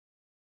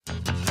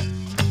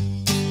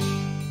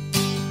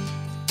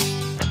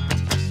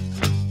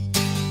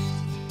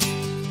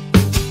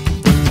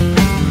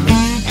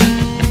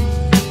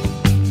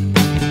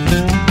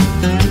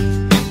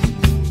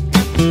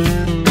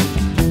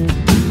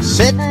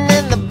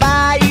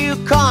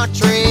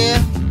country,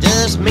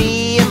 just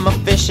me and my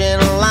fishing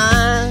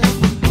line.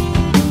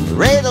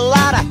 Raise a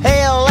lot of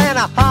hell and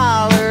a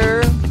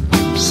holler,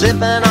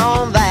 sipping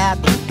on that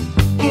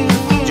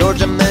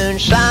Georgia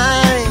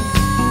moonshine.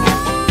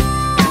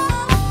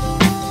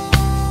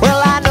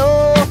 Well, I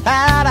know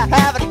how to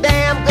have a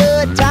damn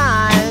good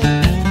time.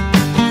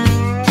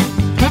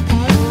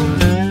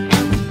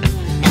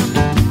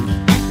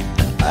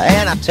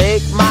 And I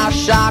take my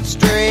shot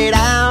straight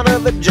out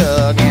of a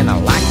jug, and I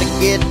like to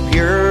get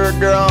pure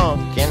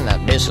drunk in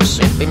that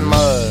Mississippi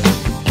mud.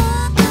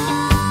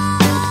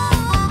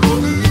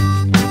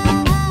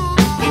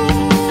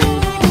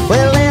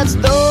 Well, let's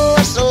throw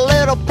us a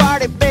little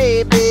party,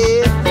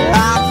 baby.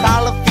 I'll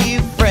call a few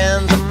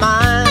friends of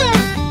mine.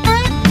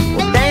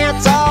 We'll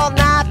dance all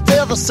night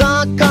till the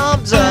sun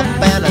comes up,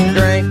 and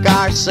drink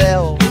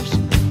ourselves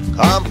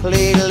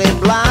completely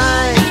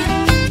blind.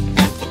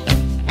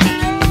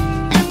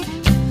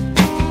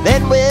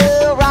 Then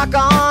we'll rock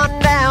on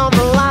down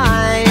the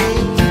line.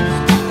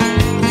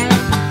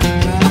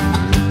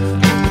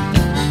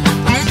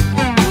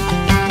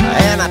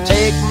 And I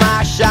take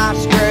my shot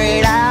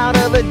straight out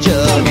of a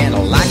jug, and I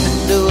like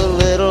to do a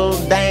little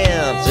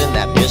dance in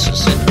that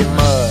Mississippi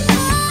mud.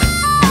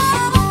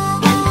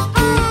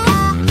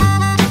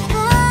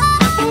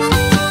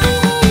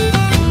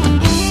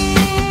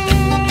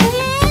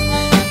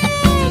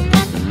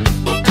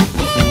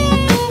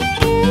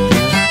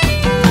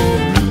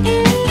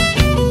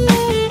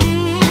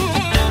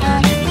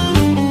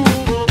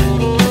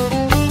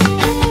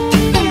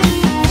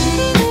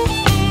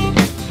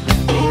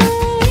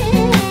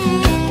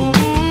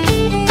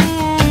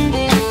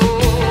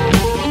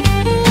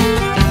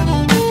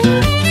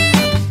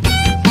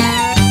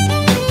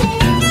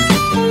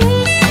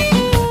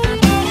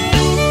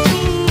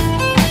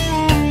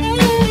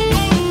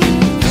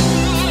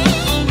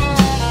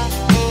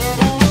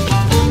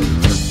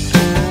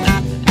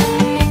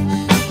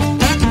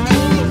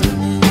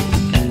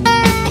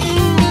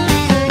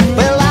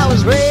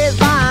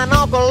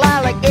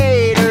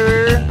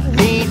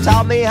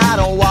 Taught me how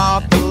to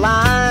walk the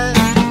line.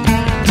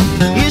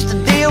 Used to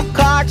deal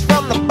cards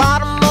from the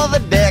bottom of the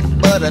deck,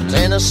 but a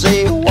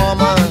Tennessee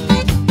woman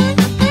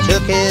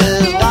took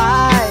his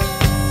life.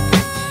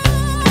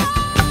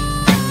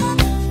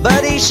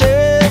 But he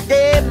sure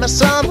gave me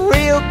some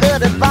real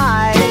good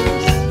advice.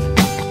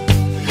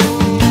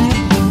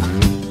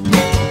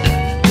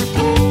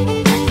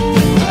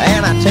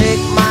 And I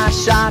take my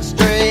shot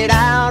straight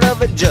out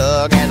of a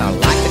jug, and I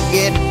like to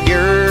get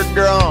pure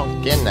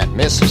drunk in that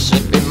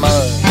Mississippi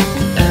mud.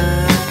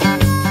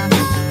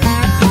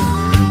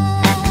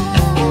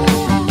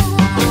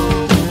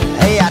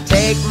 Hey, I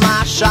take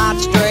my shot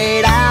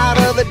straight out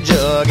of a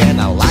jug, and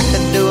I like to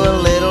do a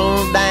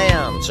little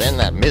dance in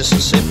that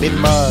Mississippi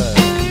mud.